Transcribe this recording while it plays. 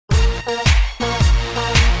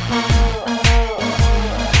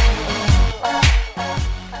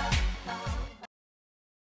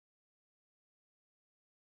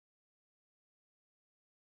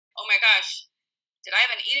gosh, did I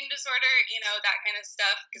have an eating disorder? That kind of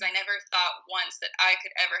stuff, because I never thought once that I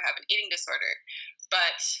could ever have an eating disorder.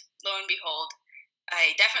 But lo and behold,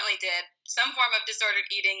 I definitely did. Some form of disordered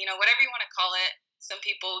eating, whatever you want to call it. Some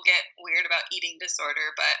people get weird about eating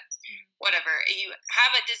disorder, but whatever. You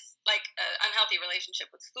have a unhealthy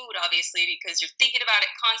relationship with food, obviously, because you're thinking about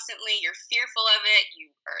it constantly. You're fearful of it.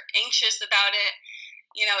 You are anxious about it.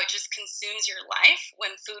 It just consumes your life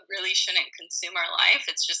when food really shouldn't consume our life.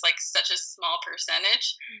 It's just like such a small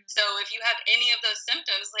percentage. So if you have any of those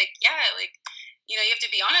symptoms, you have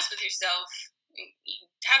to be honest with yourself. You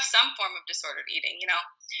have some form of disordered eating,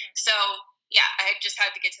 So yeah, I just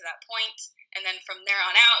had to get to that point. And then from there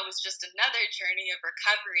on out, it was just another journey of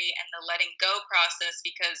recovery and the letting go process,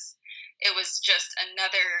 because it was just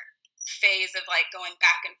another phase of like going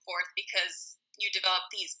back and forth, because you develop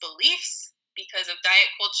these beliefs because of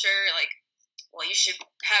diet culture, like, well, you should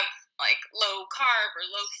have like low carb or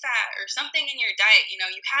low fat or something in your diet. You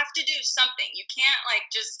have to do something. You can't like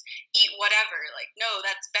just eat whatever. Like, no,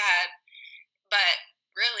 that's bad. But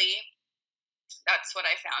really, that's what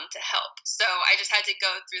I found to help. So I just had to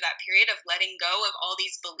go through that period of letting go of all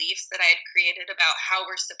these beliefs that I had created about how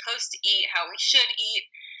we're supposed to eat, how we should eat,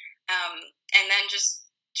 and then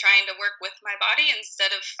just trying to work with my body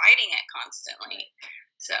instead of fighting it constantly.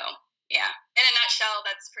 So yeah, in a nutshell,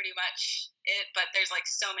 that's pretty much it. But there's like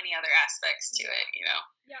so many other aspects to it,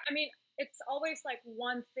 Yeah, I mean, it's always like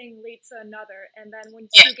one thing leads to another, and then when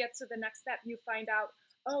you get to the next step, you find out,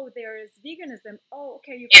 oh, there is veganism. Oh,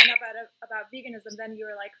 okay, you find out about veganism. Then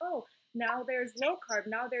you're like, oh, now there's low carb.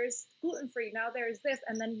 Now there's gluten free. Now there's this,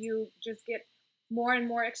 and then you just get more and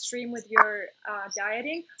more extreme with your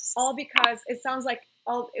dieting. All because it sounds like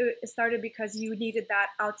it started because you needed that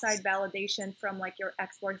outside validation from like your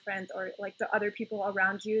ex-boyfriends or like the other people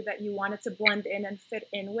around you, that you wanted to blend in and fit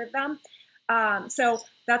in with them. So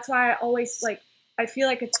that's why I always I feel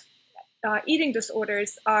like it's eating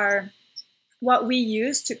disorders are what we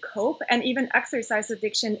use to cope, and even exercise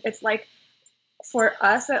addiction. It's like, for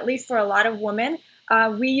us, at least for a lot of women,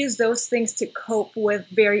 we use those things to cope with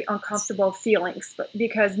very uncomfortable feelings,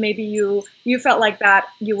 because maybe you felt like that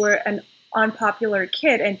you were an unpopular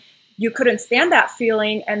kid and you couldn't stand that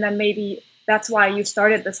feeling, and then maybe that's why you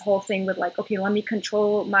started this whole thing with like, okay, let me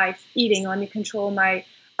control my eating, let me control my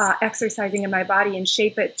exercising in my body and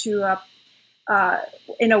shape it to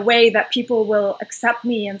in a way that people will accept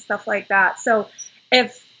me and stuff like that. So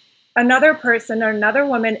if another person or another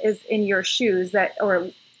woman is in your shoes that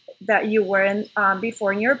you were in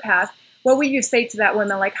before in your past, what would you say to that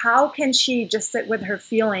woman? Like, how can she just sit with her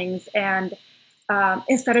feelings and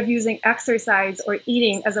instead of using exercise or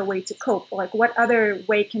eating as a way to cope? Like, what other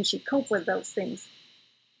way can she cope with those things,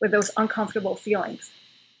 with those uncomfortable feelings?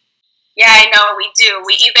 Yeah, I know we do.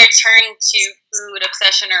 We either turn to food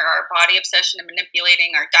obsession or our body obsession and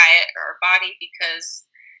manipulating our diet or our body because,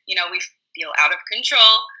 we feel out of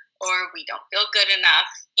control or we don't feel good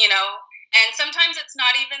enough. And sometimes it's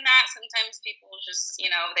not even that. Sometimes people just,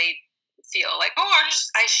 they feel like, oh,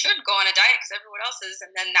 I should go on a diet because everyone else is,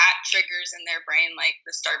 and then that triggers in their brain like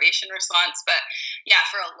the starvation response. But yeah,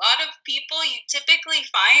 for a lot of people, you typically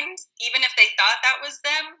find, even if they thought that was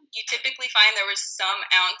them, you typically find there was some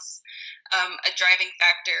ounce a driving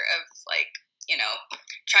factor of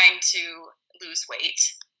trying to lose weight,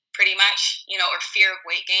 pretty much, or fear of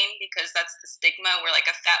weight gain, because that's the stigma. We're like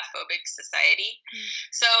a fat phobic society.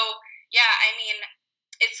 So yeah, I mean,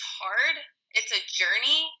 it's hard. It's a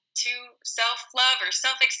journey to self-love or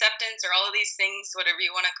self-acceptance or all of these things, whatever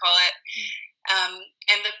you want to call it.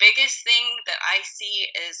 And the biggest thing that I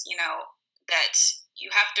see is, that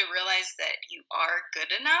you have to realize that you are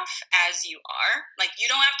good enough as you are. Like,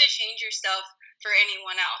 you don't have to change yourself for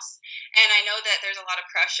anyone else. And I know that there's a lot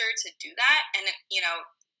of pressure to do that. And,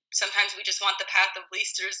 sometimes we just want the path of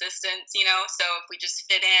least resistance, so if we just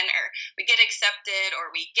fit in or we get accepted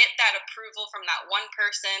or we get that approval from that one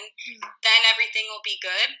person, then everything will be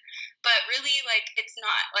good. But really, it's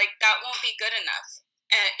not. That won't be good enough.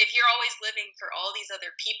 If you're always living for all these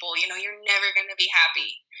other people, you're never going to be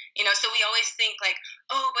happy. So we always think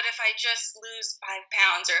oh, but if I just lose 5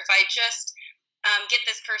 pounds or if I just get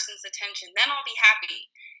this person's attention, then I'll be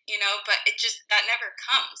happy. But that never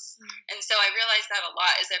comes. And so I realize that a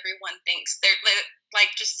lot, is everyone thinks they're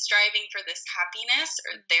just striving for this happiness,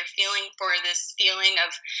 or they're feeling for this feeling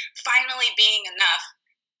of finally being enough.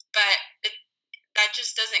 But that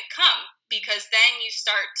just doesn't come, because then you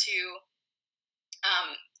start to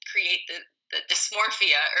create the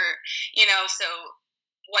dysmorphia, or, so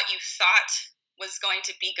what you thought was going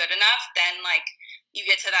to be good enough, then you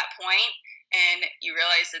get to that point and you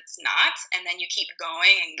realize it's not, and then you keep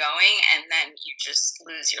going and going, and then you just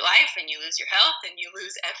lose your life, and you lose your health, and you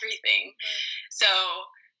lose everything. Right. So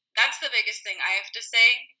that's the biggest thing I have to say.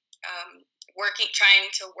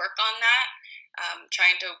 Trying to work on that,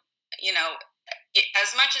 trying to,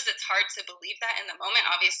 as much as it's hard to believe that in the moment,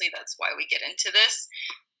 obviously that's why we get into this.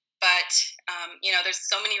 But, there's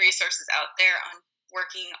so many resources out there on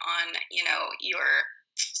working on, your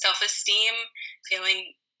self-esteem,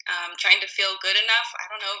 feeling, trying to feel good enough. I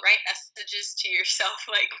don't know, write messages to yourself,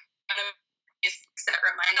 like, set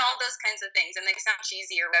remind, all those kinds of things. And they sound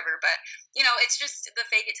cheesy or whatever, but, it's just the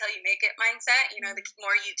fake it till you make it mindset. The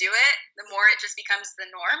more you do it, the more it just becomes the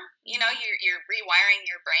norm. You're rewiring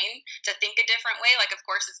your brain to think a different way. Like, of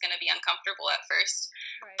course, it's going to be uncomfortable at first,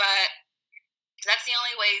 right. But that's the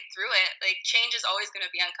only way through it. Like, change is always going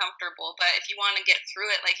to be uncomfortable, but if you want to get through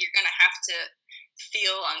it, like, you're going to have to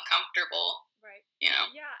feel uncomfortable. Right. Yeah.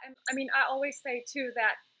 And I mean, I always say too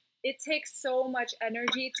that it takes so much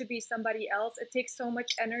energy to be somebody else. It takes so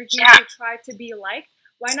much energy to try to be liked.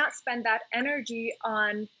 Why not spend that energy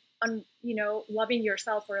on loving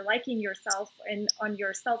yourself or liking yourself and on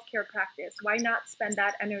your self-care practice? Why not spend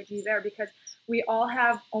that energy there? Because we all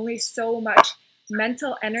have only so much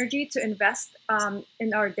mental energy to invest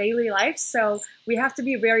in our daily life. So we have to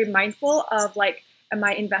be very mindful of, like, am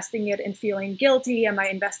I investing it in feeling guilty? Am I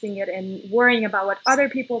investing it in worrying about what other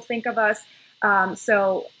people think of us?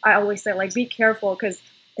 So I always say, like, be careful, because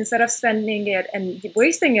instead of spending it and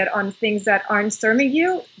wasting it on things that aren't serving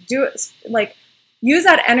you, use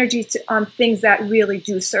that energy on things that really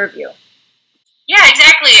do serve you. Yeah,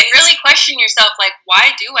 exactly. And really question yourself, like,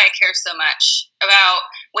 why do I care so much about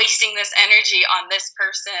wasting this energy on this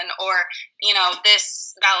person or,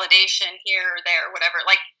 this validation here or there or whatever?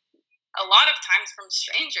 Like, a lot of times from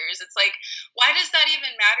strangers, it's like, why does that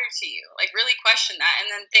even matter to you? Like, really question that,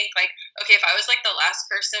 and then think, like, okay, if I was like the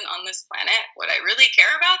last person on this planet, would I really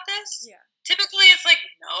care about this? Yeah. Typically it's like,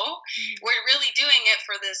 no. Mm-hmm. We're really doing it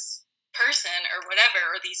for this person or whatever,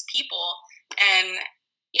 or these people. And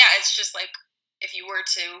yeah, it's just like, if you were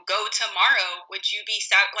to go tomorrow, would you be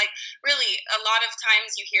sad? Like, really, a lot of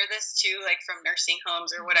times you hear this too, like from nursing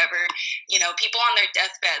homes or whatever, people on their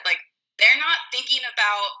deathbed, like, they're not thinking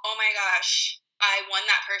about, oh my gosh, I won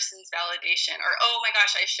that person's validation, or oh my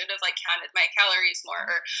gosh, I should have, like, counted my calories more,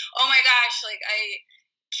 or oh my gosh, like, I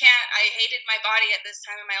hated my body at this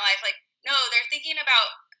time in my life. Like, no, they're thinking about,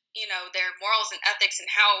 their morals and ethics and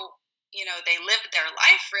how, they lived their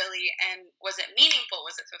life, really, and was it meaningful?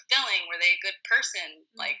 Was it fulfilling? Were they a good person?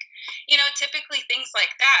 Like, typically things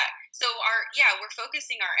like that. So we're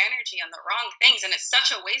focusing our energy on the wrong things, and it's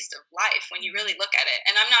such a waste of life when you really look at it.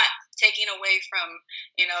 And I'm not taking away from,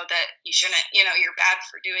 that you shouldn't, you're bad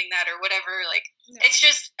for doing that or whatever. Like, it's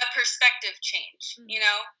just a perspective change,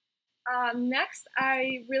 Next,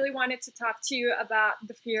 I really wanted to talk to you about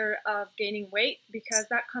the fear of gaining weight, because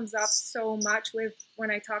that comes up so much when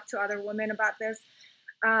I talk to other women about this.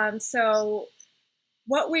 So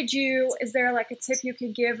is there like a tip you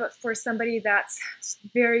could give for somebody that's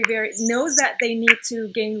very, very knows that they need to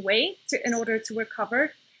gain weight in order to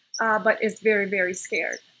recover, but is very, very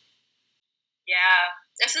scared? Yeah,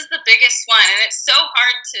 this is the biggest one, and it's so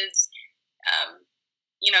hard to,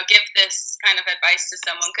 give this kind of advice to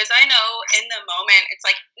someone, because I know in the moment, it's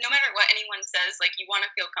like, no matter what anyone says, like, you want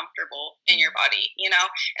to feel comfortable in your body,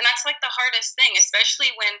 and that's like the hardest thing,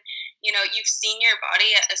 especially when, you've seen your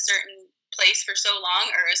body at a certain place for so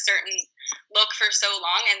long, or a certain look for so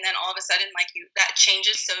long, and then all of a sudden, like, that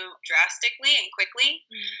changes so drastically and quickly.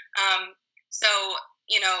 So,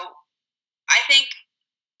 I think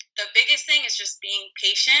the biggest thing is just being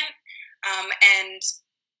patient, and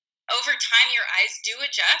over time, your eyes do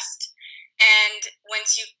adjust. And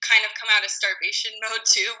once you kind of come out of starvation mode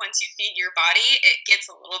too, once you feed your body, it gets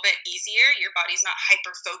a little bit easier. Your body's not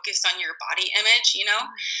hyper focused on your body image,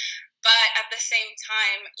 But at the same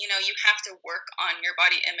time, you have to work on your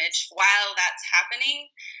body image while that's happening.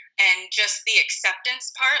 And just the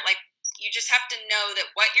acceptance part, like, you just have to know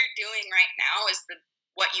that what you're doing right now is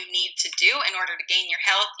what you need to do in order to gain your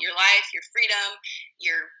health, your life, your freedom,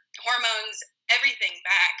 your hormones, everything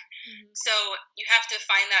back. So you have to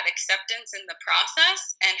find that acceptance in the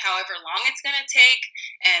process, and however long it's going to take,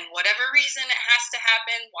 and whatever reason it has to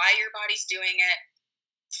happen, why your body's doing it,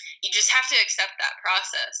 you just have to accept that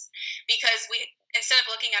process. Because instead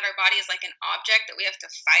of looking at our body as like an object that we have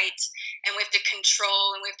to fight and we have to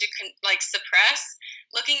control and we have to suppress,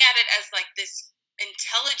 looking at it as like this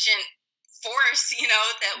intelligent force,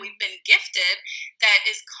 that we've been gifted, that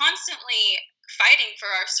is constantly fighting for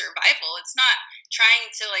our survival. It's not trying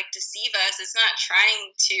to deceive us. It's not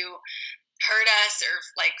trying to hurt us or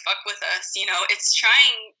like fuck with us. You know, it's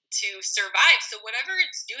trying to survive. So whatever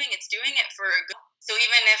it's doing it for a good. So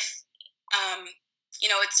even if you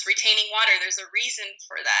know, it's retaining water, there's a reason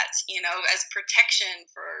for that, you know, as protection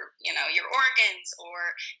for, you know, your organs,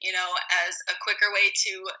 or, you know, as a quicker way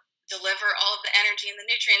to deliver all of the energy and the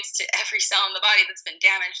nutrients to every cell in the body that's been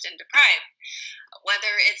damaged and deprived.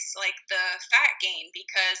 Whether it's like the fat gain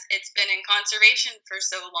because it's been in conservation for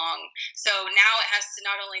so long. So now it has to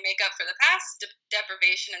not only make up for the past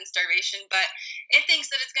deprivation and starvation, but it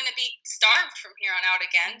thinks that it's going to be starved from here on out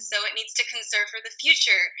again. So it needs to conserve for the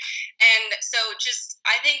future. And so just,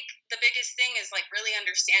 I think the biggest thing is like really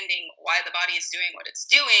understanding why the body is doing what it's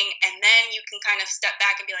doing. And then you can kind of step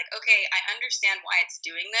back and be like, okay, I understand why it's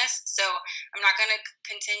doing this. So I'm not going to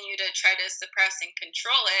continue to try to suppress and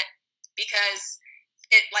control it, because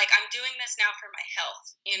it, like, I'm doing this now for my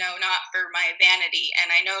health, you know, not for my vanity.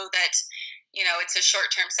 And I know that, you know, it's a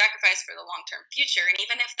short-term sacrifice for the long-term future. And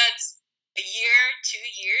even if that's a year, 2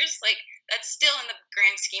 years, like, that's still in the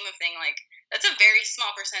grand scheme of thing, like, that's a very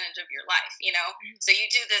small percentage of your life, you know? So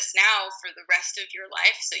you do this now for the rest of your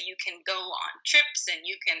life, so you can go on trips and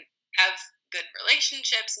you can have good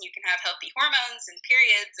relationships and you can have healthy hormones and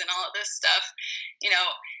periods and all of this stuff. You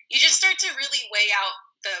know, you just start to really weigh out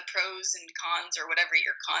the pros and cons, or whatever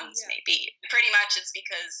your cons may be. Pretty much it's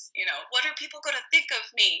because, you know, what are people going to think of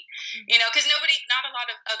me? You know, because not a lot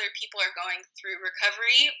of other people are going through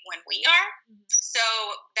recovery when we are. So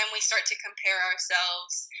then we start to compare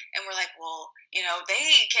ourselves and we're like, well, you know,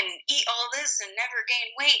 they can eat all this and never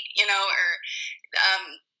gain weight, you know, or,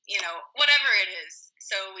 you know, whatever it is.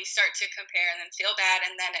 So we start to compare and then feel bad.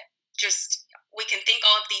 And then we can think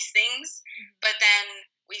all of these things, but then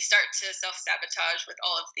we start to self-sabotage with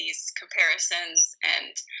all of these comparisons.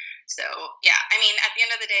 And so, yeah, I mean, at the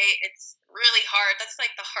end of the day, it's really hard. That's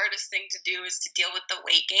like the hardest thing to do, is to deal with the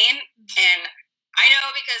weight gain. And I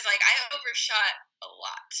know, because like I overshot a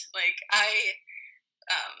lot. Like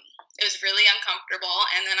it was really uncomfortable.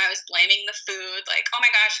 And then I was blaming the food, like, oh my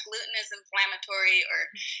gosh, gluten is inflammatory, or,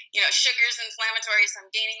 you know, sugar's inflammatory, so I'm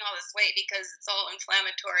gaining all this weight because it's all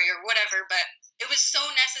inflammatory or whatever. But it was so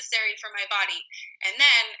necessary for my body. And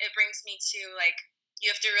then it brings me to, like, you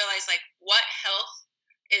have to realize, like, what health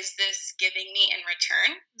is this giving me in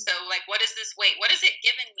return? So, like, what is this weight? What has it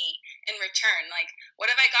given me in return? Like, what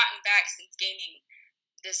have I gotten back since gaining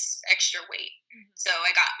this extra weight? So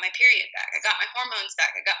I got my period back, I got my hormones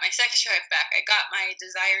back, I got my sex drive back, I got my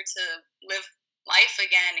desire to live life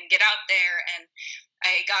again and get out there, and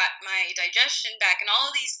I got my digestion back, and all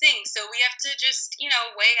of these things. So we have to just, you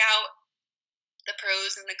know, weigh out the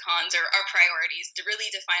pros and the cons, or our priorities, to really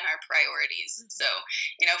define our priorities. So,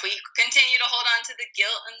 you know, if we continue to hold on to the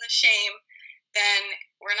guilt and the shame, then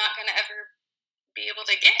we're not going to ever be able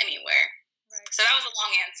to get anywhere. So that was a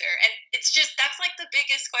long answer, and it's just, that's like the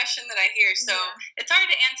biggest question that I hear. So it's hard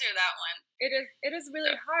to answer that one. It is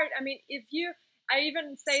really hard. I mean, I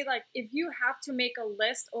even say, like, if you have to make a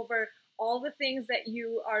list over all the things that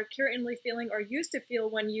you are currently feeling or used to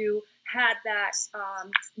feel when you had that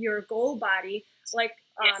your goal body, like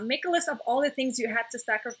make a list of all the things you had to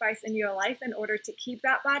sacrifice in your life in order to keep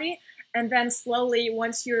that body. And then slowly,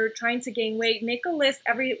 once you're trying to gain weight, make a list,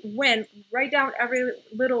 every win, write down every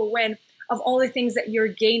little win of all the things that you're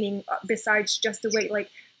gaining besides just the weight. Like,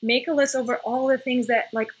 make a list over all the things that,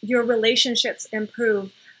 like, your relationships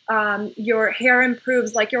improve, your hair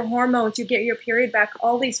improves, like your hormones, you get your period back,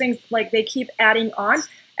 all these things, like, they keep adding on.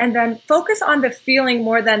 And then focus on the feeling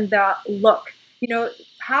more than the look. You know,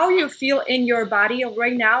 how you feel in your body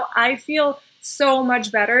right now. I feel so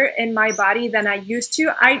much better in my body than I used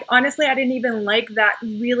to. I didn't even like that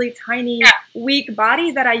really tiny, weak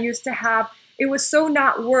body that I used to have. It was so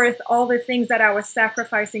not worth all the things that I was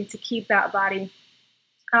sacrificing to keep that body.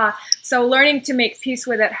 So learning to make peace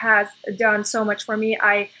with it has done so much for me.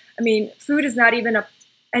 I mean, food is not even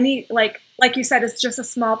like you said, it's just a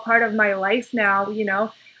small part of my life now, you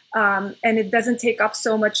know, and it doesn't take up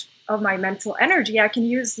so much of my mental energy. I can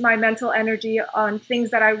use my mental energy on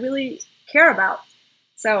things that I really care about.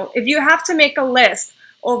 So if you have to make a list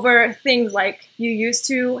over things like you used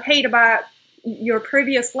to hate about your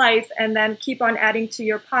previous life, and then keep on adding to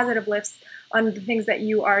your positive lists on the things that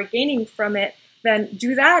you are gaining from it, then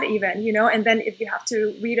do that even, you know. And then if you have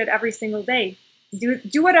to read it every single day,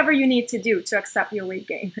 do whatever you need to do to accept your weight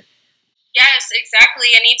gain. Yes,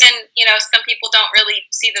 exactly. And even, you know, some people don't really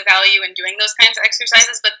see the value in doing those kinds of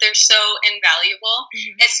exercises, but they're so invaluable,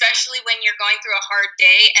 especially when you're going through a hard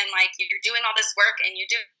day and, like, you're doing all this work and you're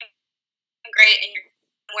doing great and you're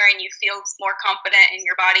somewhere and you feel more confident in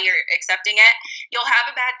your body or accepting it, you'll have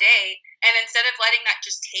a bad day. And instead of letting that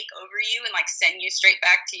just take over you and like send you straight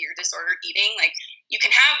back to your disordered eating, like you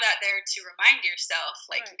can have that there to remind yourself,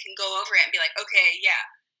 like you can go over it and be like, okay, yeah,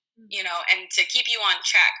 you know, and to keep you on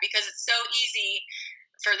track, because it's so easy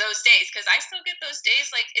for those days. Because I still get those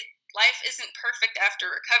days, like life isn't perfect after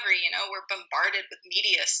recovery, you know, we're bombarded with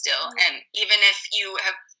media still. And even if you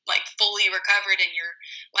have like fully recovered and your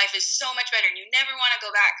life is so much better and you never want to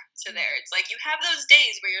go back to there, it's like you have those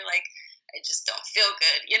days where you're like, I just don't feel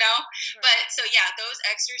good, you know? But so yeah, those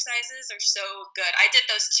exercises are so good. I did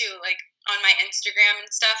those too, like on my Instagram and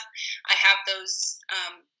stuff. I have those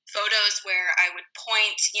photos where I would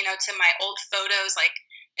point, you know, to my old photos, like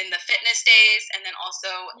in the fitness days, and then also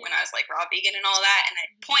when I was like raw vegan and all that, and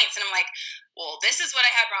it points, and I'm like, well, this is what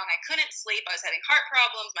I had wrong. I couldn't sleep. I was having heart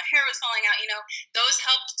problems. My hair was falling out, you know. Those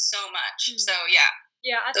helped so much. So yeah.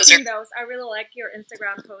 Yeah, I've seen those. I really like your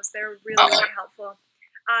Instagram posts. They're really, really helpful.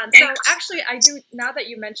 So actually, I do, now that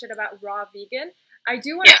you mentioned about raw vegan, I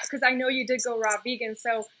do want to, because I know you did go raw vegan,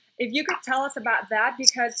 so if you could tell us about that,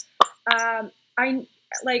 because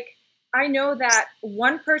I know that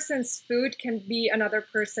one person's food can be another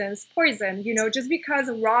person's poison. You know, just because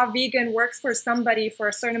raw vegan works for somebody for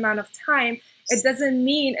a certain amount of time, it doesn't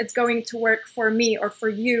mean it's going to work for me or for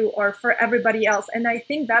you or for everybody else. And I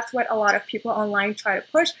think that's what a lot of people online try to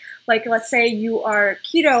push. Like, let's say you are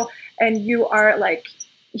keto and you are like,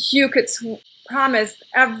 you could promise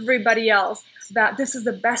everybody else that this is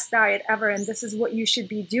the best diet ever and this is what you should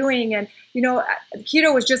be doing. And, you know,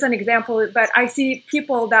 keto was just an example, but I see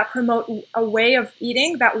people that promote a way of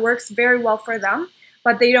eating that works very well for them,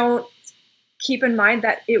 but they don't keep in mind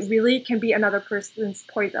that it really can be another person's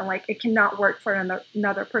poison. Like, it cannot work for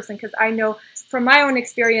another person. Because I know from my own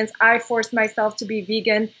experience, I forced myself to be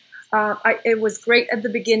vegan. It was great at the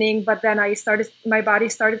beginning, but then my body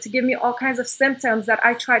started to give me all kinds of symptoms that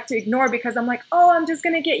I tried to ignore because I'm like, oh, I'm just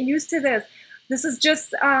going to get used to this. This is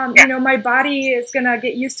just, you know, my body is going to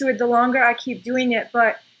get used to it the longer I keep doing it.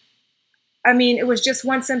 But I mean, it was just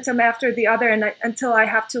one symptom after the other, and until I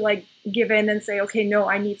have to like give in and say, okay, no,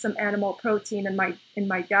 I need some animal protein in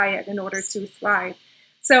my diet in order to thrive.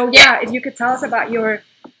 So yeah, if you could tell us about your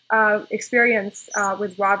experience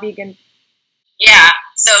with raw vegan. Yeah.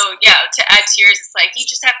 So yeah, to add to yours, it's like you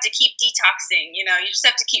just have to keep detoxing, you know, you just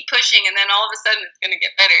have to keep pushing, and then all of a sudden it's going to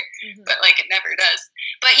get better. But like it never does.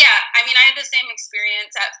 But yeah, I mean, I had the same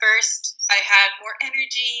experience. At first I had more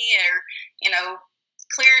energy, or, you know,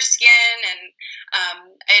 clear skin, and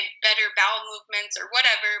I had better bowel movements or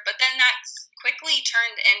whatever. But then that quickly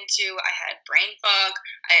turned into, I had brain fog,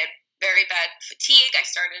 I had very bad fatigue, I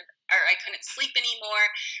couldn't sleep anymore,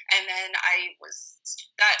 and then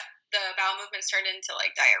the bowel movements turned into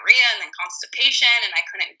like diarrhea and then constipation, and I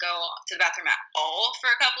couldn't go to the bathroom at all for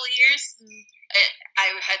a couple of years.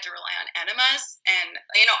 I had to rely on enemas, and,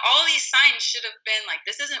 you know, all these signs should have been like,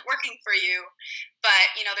 this isn't working for you.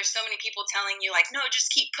 But, you know, there's so many people telling you like, no,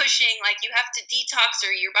 just keep pushing, like you have to detox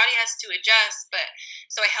or your body has to adjust. But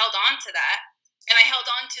so I held on to that, and I held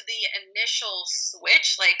on to the initial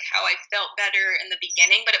switch, like how I felt better in the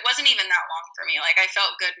beginning, but it wasn't even that long for me. Like I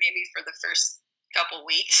felt good maybe for the first couple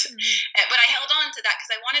weeks, but I held on to that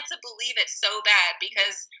because I wanted to believe it so bad,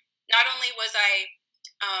 because not only was I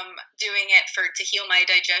doing it to heal my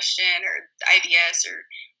digestion or IBS or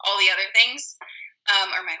all the other things,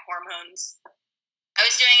 or my hormones, I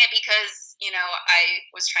was doing it because, you know, I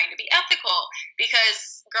was trying to be ethical,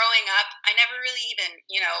 because growing up, I never really even,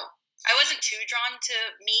 you know, I wasn't too drawn to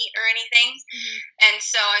meat or anything. And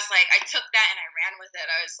so I was like, I took that and I ran with it.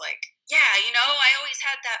 I was like, yeah, you know, I always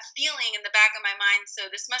had that feeling in the back of my mind, so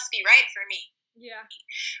this must be right for me. Yeah.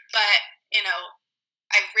 But, you know,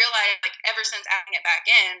 I realized, like, ever since adding it back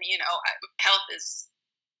in, you know, health is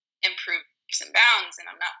improved leaps and bounds, and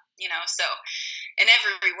I'm not, you know, so in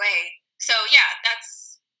every way. So yeah,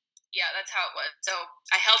 that's how it was. So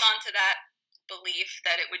I held on to that belief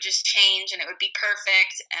that it would just change and it would be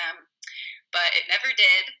perfect, but it never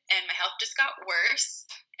did, and my health just got worse.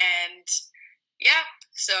 And yeah,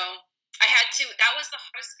 so that was the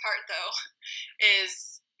hardest part though,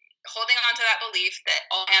 is holding on to that belief that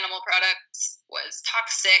all animal products was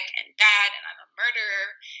toxic and bad and I'm a murderer.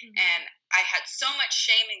 And I had so much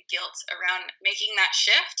shame and guilt around making that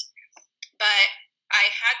shift, but I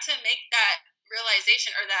had to make that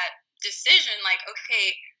realization or that decision, like,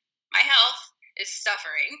 okay, my health is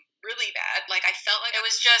suffering really bad. Like, I felt like it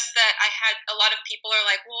was just that I had a lot of people are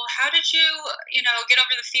like, well, how did you, you know, get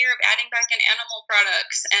over the fear of adding back in animal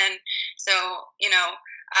products? And so, you know,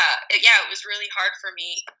 it was really hard for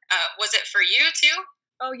me. Was it for you too?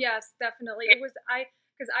 Oh yes, definitely. It was,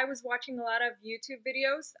 because I was watching a lot of YouTube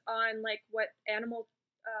videos on like what animals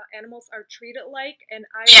are treated like, and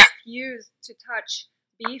I refuse to touch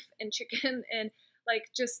beef and chicken and like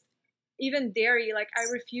just even dairy. Like I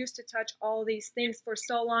refused to touch all these things for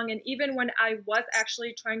so long, and even when I was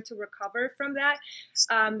actually trying to recover from that,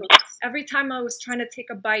 every time I was trying to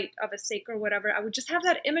take a bite of a steak or whatever, I would just have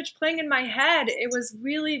that image playing in my head. It was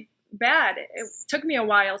really bad. It took me a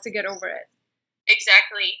while to get over it.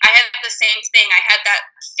 Exactly. I had the same thing. I had that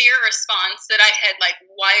fear response that I had like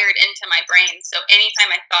wired into my brain. So anytime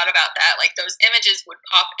I thought about that, like those images would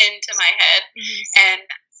pop into my head. And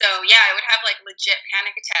so, yeah, I would have like legit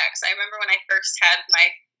panic attacks. I remember when I first had my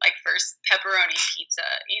like first pepperoni pizza,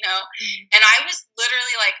 you know, and I was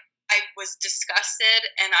literally like, I was disgusted,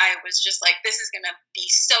 and I was just like, this is going to be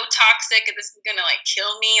so toxic, and this is going to like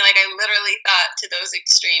kill me. Like I literally thought to those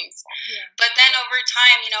extremes. But then over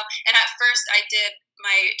time, you know, and at first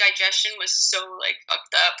my digestion was so like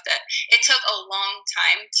fucked up that it took a long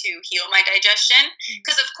time to heal my digestion.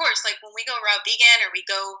 Because of course, like when we go raw vegan or we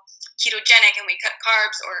go ketogenic and we cut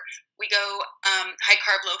carbs, or we go high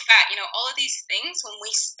carb, low fat, you know, all of these things, when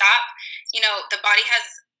we stop, you know, the body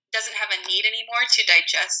doesn't have a need anymore to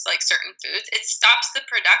digest like certain foods. It stops the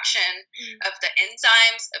production of the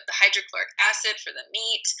enzymes, of the hydrochloric acid for the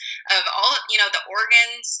meat, of all, you know, the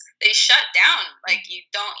organs. They shut down. Like you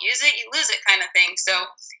don't use it, you lose it kind of thing.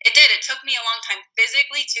 So it did. It took me a long time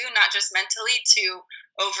physically too, not just mentally, to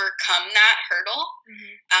overcome that hurdle.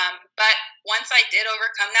 But once I did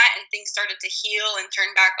overcome that and things started to heal and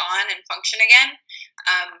turn back on and function again,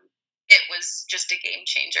 it was just a game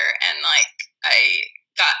changer. And like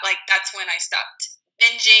that's when I stopped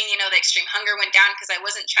binging. You know, the extreme hunger went down because I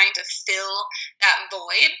wasn't trying to fill that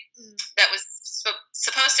void that was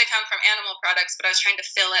supposed to come from animal products, but I was trying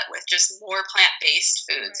to fill it with just more plant-based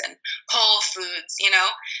foods and whole foods, you know.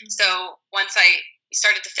 So once I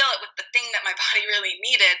started to fill it with the thing that my body really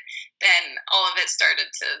needed, then all of it started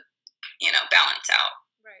to, you know, balance out.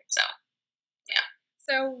 So yeah.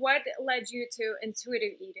 So what led you to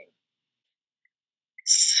intuitive eating?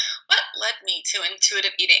 What led me to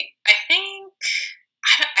intuitive eating? I think,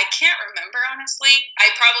 I can't remember, honestly. I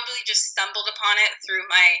probably just stumbled upon it through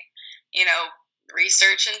my, you know,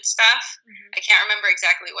 research and stuff. I can't remember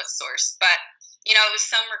exactly what source, but, you know, it was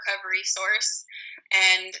some recovery source.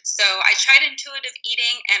 And so I tried intuitive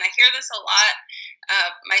eating, and I hear this a lot,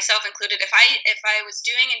 myself included. If I was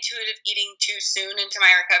doing intuitive eating too soon into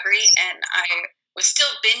my recovery, and I was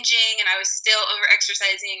still binging and I was still over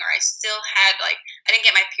exercising, or I still had like, I didn't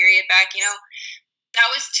get my period back, you know,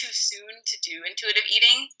 that was too soon to do intuitive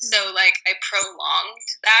eating. So like I prolonged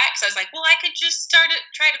that because I was like, well, I could just try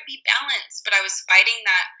to be balanced, but I was fighting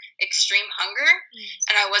that extreme hunger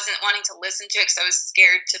and I wasn't wanting to listen to it because I was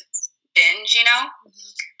scared to binge, you know.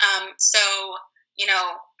 So, you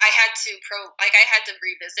know, I had to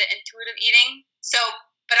revisit intuitive eating. So,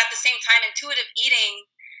 but at the same time, intuitive eating,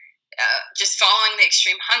 just following the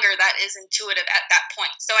extreme hunger, that is intuitive at that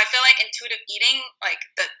point. So I feel like intuitive eating, like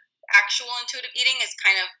the actual intuitive eating, is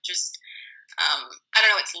kind of just, I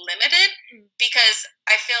don't know, it's limited because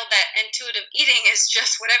I feel that intuitive eating is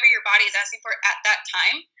just whatever your body is asking for at that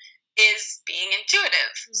time is being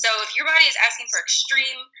intuitive. So if your body is asking for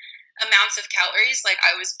extreme amounts of calories, like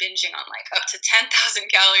I was binging on like up to 10,000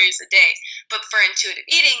 calories a day, but for intuitive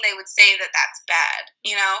eating they would say that that's bad,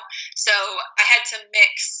 you know. So I had to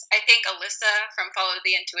mix, I think Alyssa from Follow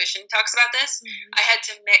the Intuition talks about this. I had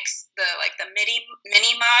to mix the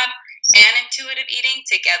mini mod and intuitive eating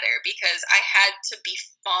together because I had to be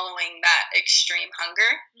following that extreme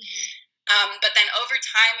hunger. But then over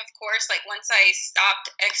time, of course, like once I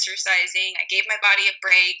stopped exercising, I gave my body a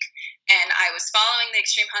break, and I was following the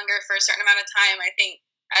extreme hunger for a certain amount of time. I think,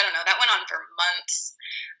 I don't know, that went on for months,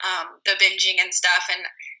 the binging and stuff. And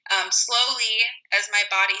slowly, as my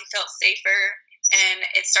body felt safer and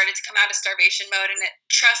it started to come out of starvation mode and it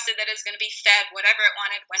trusted that it was going to be fed whatever it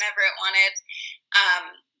wanted, whenever it wanted,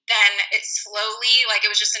 then it slowly, like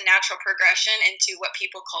it was just a natural progression into what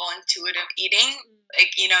people call intuitive eating.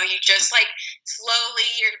 Like, you know, you just like slowly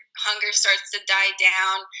your hunger starts to die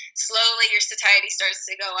down, slowly your satiety starts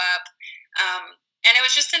to go up. And it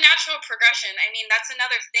was just a natural progression. I mean, that's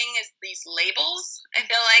another thing is these labels. I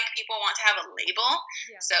feel like people want to have a label.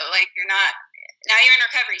 So like now you're in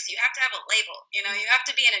recovery, so you have to have a label, you know, you have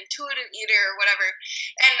to be an intuitive eater or whatever.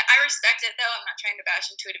 And I respect it, though. I'm not trying to bash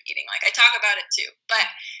intuitive eating. Like, I talk about it, too. But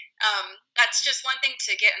that's just one thing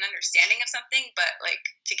to get an understanding of something. But, like,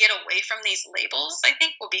 to get away from these labels, I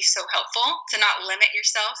think, will be so helpful to not limit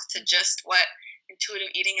yourself to just what intuitive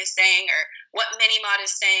eating is saying or what mini-mod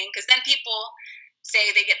is saying. Because then people say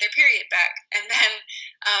they get their period back. And then,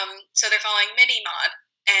 so they're following mini-mod.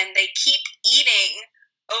 and they keep eating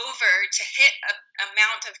over to hit a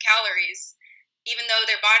amount of calories, even though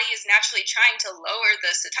their body is naturally trying to lower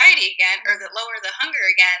the satiety again, or lower the hunger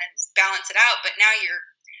again and balance it out. But now you're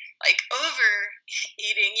like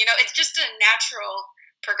overeating, you know, it's just a natural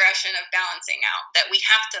progression of balancing out that we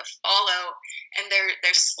have to follow. And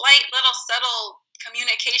there's slight little subtle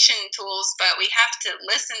communication tools, but we have to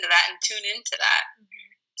listen to that and tune into that.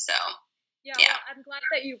 So yeah. Well, I'm glad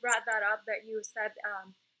that you brought that up, that you said,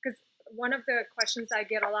 because one of the questions I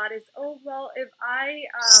get a lot is, oh, well, if I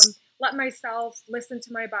let myself listen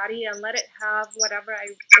to my body and let it have whatever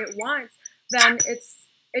it wants, then it's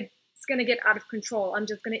going to get out of control. I'm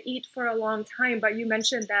just going to eat for a long time. But you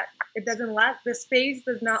mentioned that it doesn't last. This phase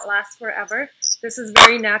does not last forever. This is a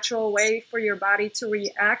very natural way for your body to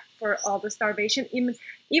react for all the starvation. Even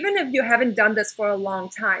if you haven't done this for a long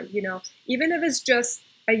time, you know, even if it's just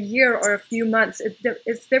a year or a few months,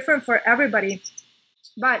 it's different for everybody.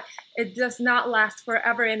 But it does not last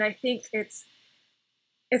forever. And I think it's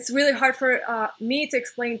really hard for me to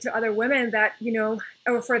explain to other women that, you know,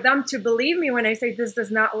 or for them to believe me when I say this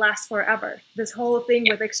does not last forever. This whole thing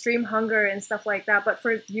with extreme hunger and stuff like that. But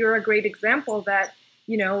you're a great example that,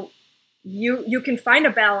 you know, you can find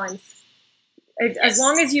a balance. As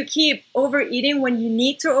long as you keep overeating when you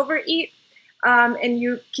need to overeat, and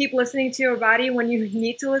you keep listening to your body when you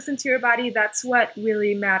need to listen to your body, that's what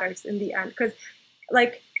really matters in the end. Because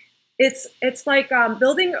like it's like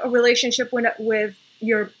building a relationship with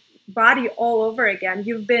your body all over again.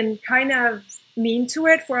 You've been kind of mean to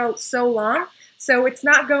it for so long, so it's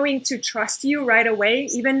not going to trust you right away,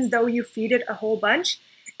 even though you feed it a whole bunch.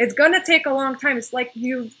 It's gonna take a long time. It's like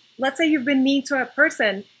let's say you've been mean to a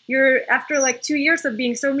person. You're after like 2 years of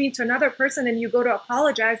being so mean to another person, and you go to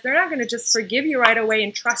apologize. They're not gonna just forgive you right away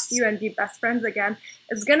and trust you and be best friends again.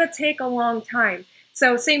 It's gonna take a long time.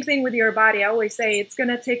 So same thing with your body. I always say it's going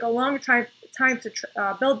to take a long time to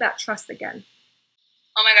build that trust again.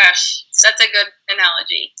 Oh my gosh, that's a good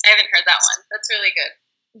analogy. I haven't heard that one. That's really good.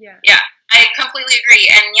 Yeah. Yeah, I completely agree.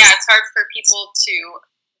 And yeah, it's hard for people to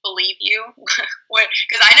believe you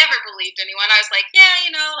because I never believed anyone. I was like, yeah,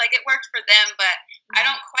 you know, like it worked for them, but I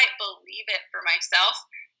don't quite believe it for myself.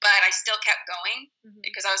 But I still kept going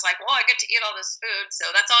because I was like, well, I get to eat all this food, so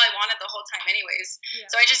that's all I wanted the whole time anyways. Yeah.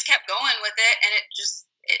 So I just kept going with it, and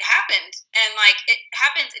it happened. And like it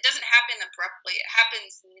happens, it doesn't happen abruptly. It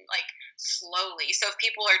happens like slowly. So if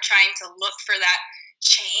people are trying to look for that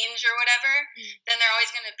change or whatever, then they're always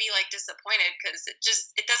going to be like disappointed because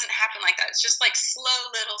it doesn't happen like that. It's just like slow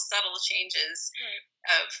little subtle changes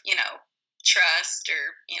of, you know, trust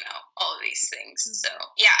or, you know, all of these things. So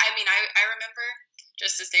yeah, I mean, I remember,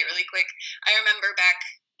 just to say really quick, I remember back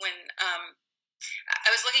when I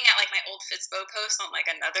was looking at like my old Fitspo post on like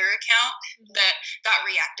another account that got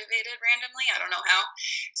reactivated randomly. I don't know how.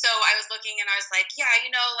 So I was looking and I was like, yeah, you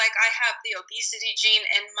know, like I have the obesity gene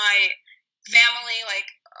in my family, like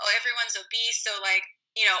everyone's obese. So like,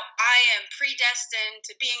 you know, I am predestined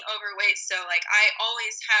to being overweight. So like I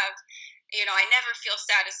always have, you know, I never feel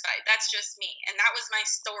satisfied. That's just me. And that was my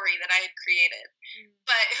story that I had created.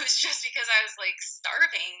 But it was just because I was like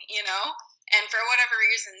starving, you know, and for whatever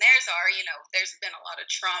reason you know, there's been a lot of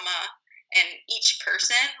trauma in each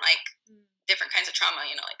person, like different kinds of trauma,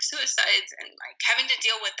 you know, like suicides and like having to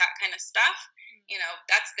deal with that kind of stuff, you know,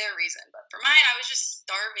 that's their reason. But for mine, I was just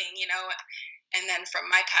starving, you know, and then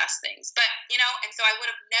from my past things. But, you know, and so I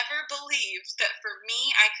would have never believed that for me,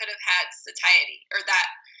 I could have had satiety or that,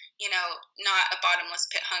 you know, not a bottomless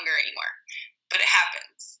pit hunger anymore, but it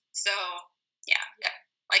happens. So yeah,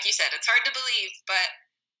 like you said, it's hard to believe, but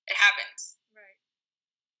it happens. Right.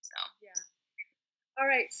 So yeah. All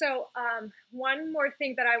right. So one more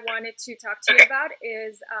thing that I wanted to talk to you about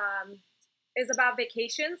is about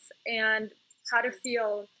vacations and how to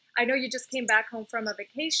feel. I know you just came back home from a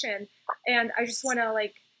vacation, and I just want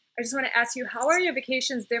to ask you, how are your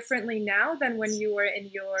vacations differently now than when you were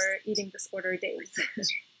in your eating disorder days?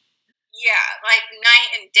 Yeah, like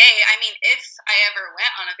night and day. I mean, if I ever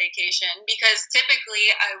went on a vacation, because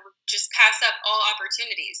typically I would just pass up all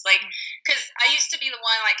opportunities. Like, because I used to be the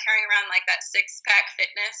one like carrying around like that 6-pack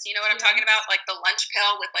fitness. You know what I'm talking about? Like the lunch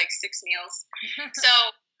pail with like 6 meals. So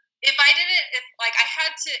if I didn't,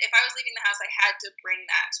 if I was leaving the house, I had to bring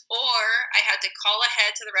that, or I had to call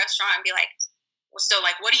ahead to the restaurant and be like, well, so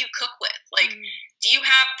like, what do you cook with? Like, do you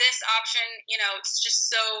have this option? You know, it's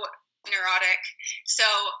just so neurotic. So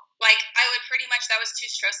like I would pretty much, that was too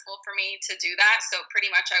stressful for me to do that. So pretty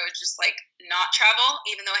much I would just like not travel,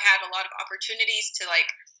 even though I had a lot of opportunities to like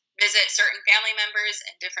visit certain family members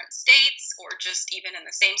in different states or just even in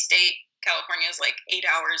the same state. California is like 8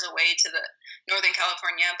 hours away to the Northern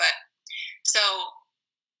California. But so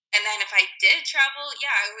And then if I did travel,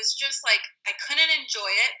 yeah, I was just like, I couldn't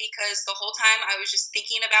enjoy it because the whole time I was just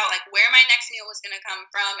thinking about like where my next meal was going to come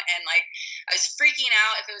from. And like, I was freaking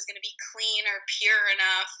out if it was going to be clean or pure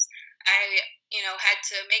enough. I, had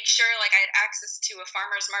to make sure like I had access to a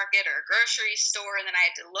farmer's market or a grocery store, and then I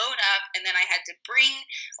had to load up, and then I had to bring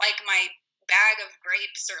like my bag of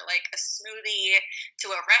grapes or like a smoothie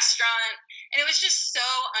to a restaurant. And it was just so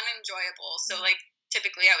unenjoyable. So like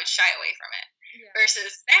typically I would shy away from it. Yeah.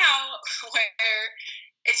 Versus now, where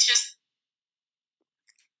it's just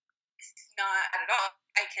not at all.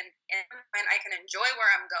 I can enjoy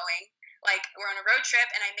where I'm going. Like we're on a road trip,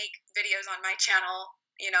 and I make videos on my channel,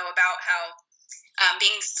 about how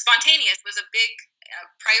being spontaneous was a big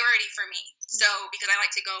priority for me. So because I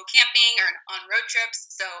like to go camping or on road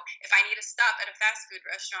trips, so if I need to stop at a fast food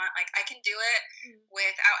restaurant, like I can do it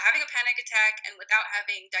without having a panic attack and without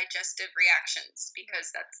having digestive reactions,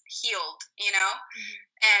 because that's healed,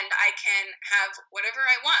 and I can have whatever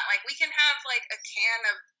I want. Like we can have like a can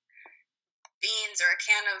of beans or a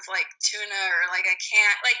can of like tuna or like a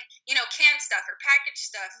can, like, canned stuff or packaged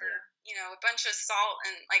stuff or, a bunch of salt,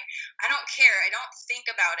 and like, I don't care. I don't think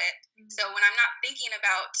about it. So when I'm not thinking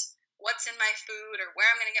about what's in my food or where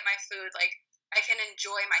I'm going to get my food, like I can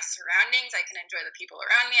enjoy my surroundings. I can enjoy the people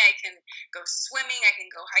around me. I can go swimming. I can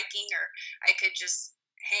go hiking, or I could just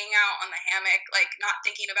hang out on the hammock, like not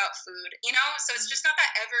thinking about food, so it's just not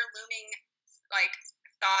that ever looming like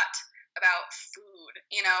thought about food,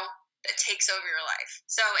 that takes over your life.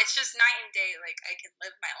 So it's just night and day. Like I can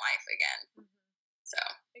live my life again. So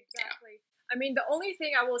exactly. I mean, the only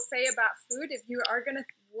thing I will say about food, if you are going to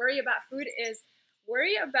worry about food, is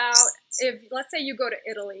worry about if, let's say you go to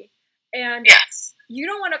Italy and you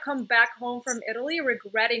don't want to come back home from Italy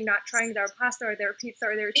regretting not trying their pasta or their pizza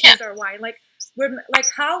or their cheese or wine.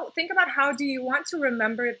 Think about how do you want to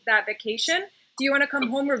remember that vacation? Do you want to come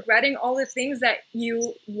home regretting all the things that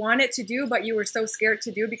you wanted to do, but you were so scared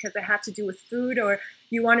to do because it had to do with food, or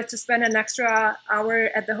you wanted to spend an extra hour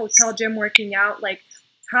at the hotel gym working out? Like,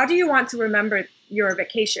 how do you want to remember your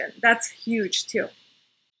vacation? That's huge too.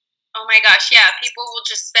 Oh my gosh, yeah. People will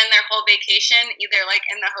just spend their whole vacation either like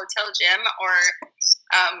in the hotel gym or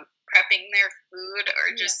prepping their food,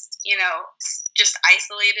 or just, just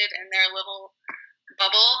isolated in their little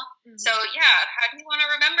bubble. So yeah, how do you want to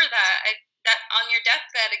remember that? That on your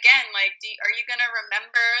deathbed again, like, are you going to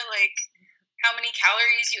remember like how many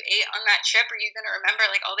calories you ate on that trip? Are you going to remember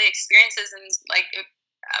like all the experiences and like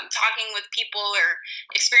talking with people or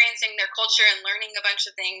experiencing their culture and learning a bunch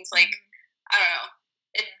of things? Like, I don't know.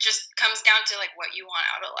 It just comes down to like what you want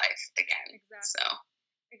out of life again. Exactly. So,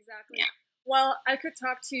 exactly. Yeah. Well, I could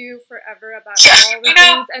talk to you forever about all the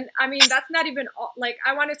things, and I mean that's not even all, like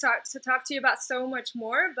I want to talk to you about so much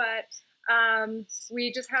more, but we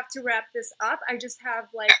just have to wrap this up. I just have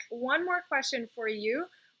like one more question for you.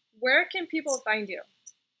 Where can people find you?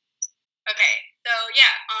 Okay, so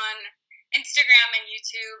yeah, on Instagram and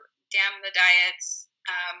YouTube, Damn the Diets.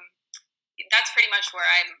 That's pretty much where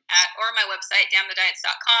I'm at, or my website,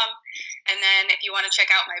 damnthediets.com. And then if you want to check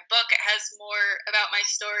out my book, it has more about my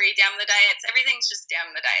story, Damn the Diets. Everything's just Damn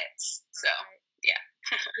the Diets. So, yeah.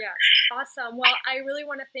 Yeah, awesome. Well, I really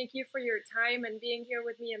want to thank you for your time and being here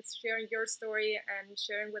with me and sharing your story and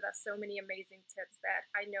sharing with us so many amazing tips that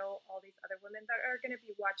I know all these other women that are going to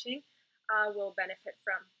be watching will benefit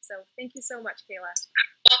from. So thank you so much, Kayla.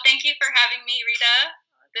 Well, thank you for having me, Rita.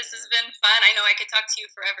 This has been fun. I know I could talk to you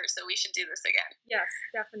forever, so we should do this again. Yes,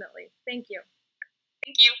 definitely. Thank you.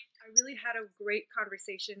 Thank you. I really had a great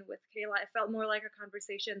conversation with Kayla. It felt more like a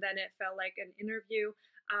conversation than it felt like an interview.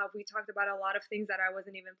 We talked about a lot of things that I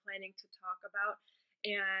wasn't even planning to talk about.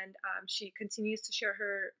 And she continues to share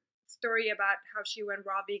her story about how she went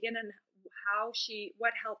raw vegan and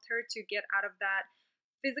what helped her to get out of that,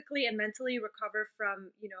 physically and mentally recover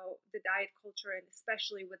from, the diet culture, and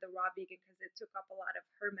especially with the raw vegan, because it took up a lot of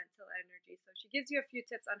her mental energy. So she gives you a few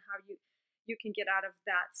tips on how you can get out of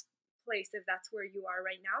that place if that's where you are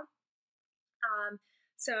right now.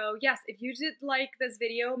 So yes, if you did like this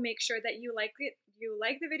video, make sure that you like it. You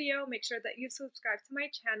like the video, make sure that you subscribe to my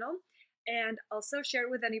channel, and also share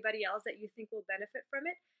it with anybody else that you think will benefit from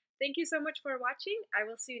it. Thank you so much for watching. I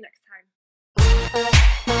will see you next time.